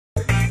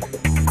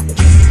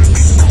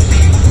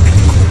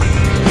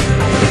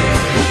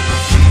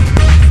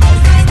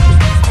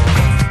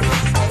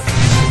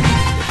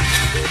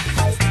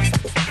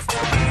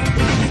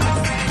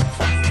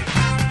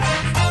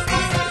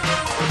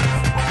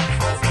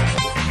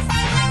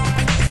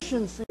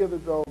efficiency of the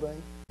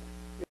building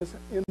is,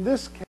 in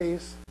this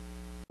case,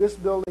 this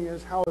building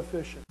is how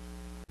efficient?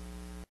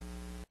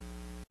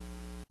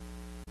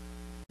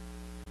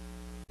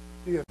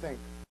 Do you think?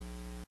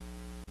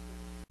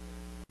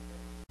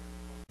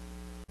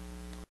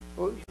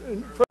 Well,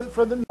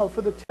 for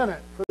the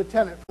tenant,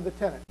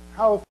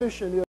 how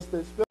efficient is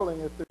this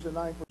building if there's a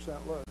 9%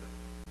 load?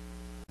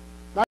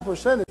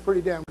 9% is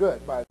pretty damn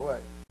good, by the way.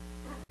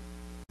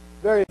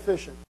 Very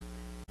efficient.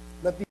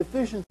 But the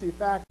efficiency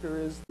factor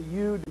is the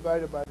U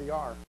divided by the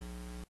R,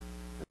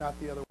 and not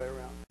the other way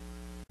around.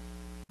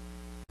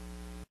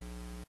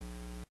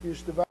 You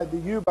just divide the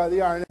U by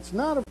the R, and it's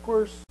not, of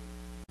course,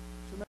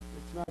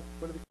 it's not,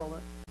 what do they call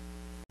that?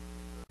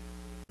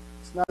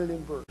 It's not an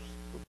inverse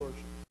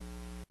proportion.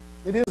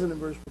 It is an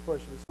inverse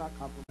proportion. It's not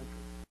complementary.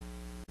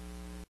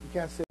 You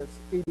can't say it's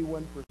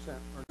 81%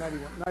 or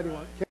 91.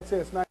 Can't say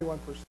it's 91%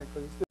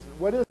 because it isn't.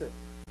 What is it?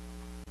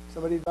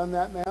 Somebody done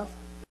that math?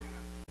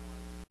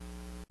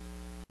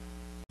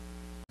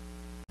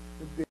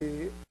 It'd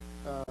be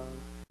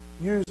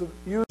usable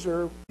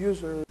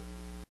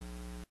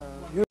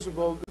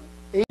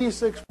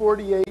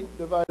 8648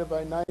 divided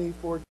by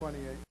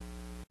 9428.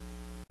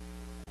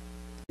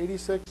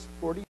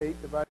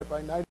 8648 divided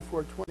by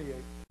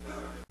 9428.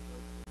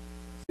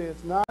 See,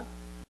 it's not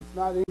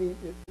 80.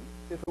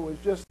 If it was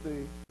just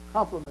the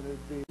complement,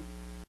 it'd be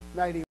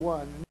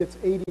 91. It's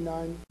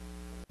 89.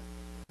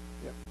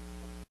 Yeah.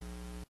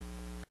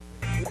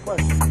 Good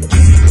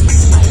question.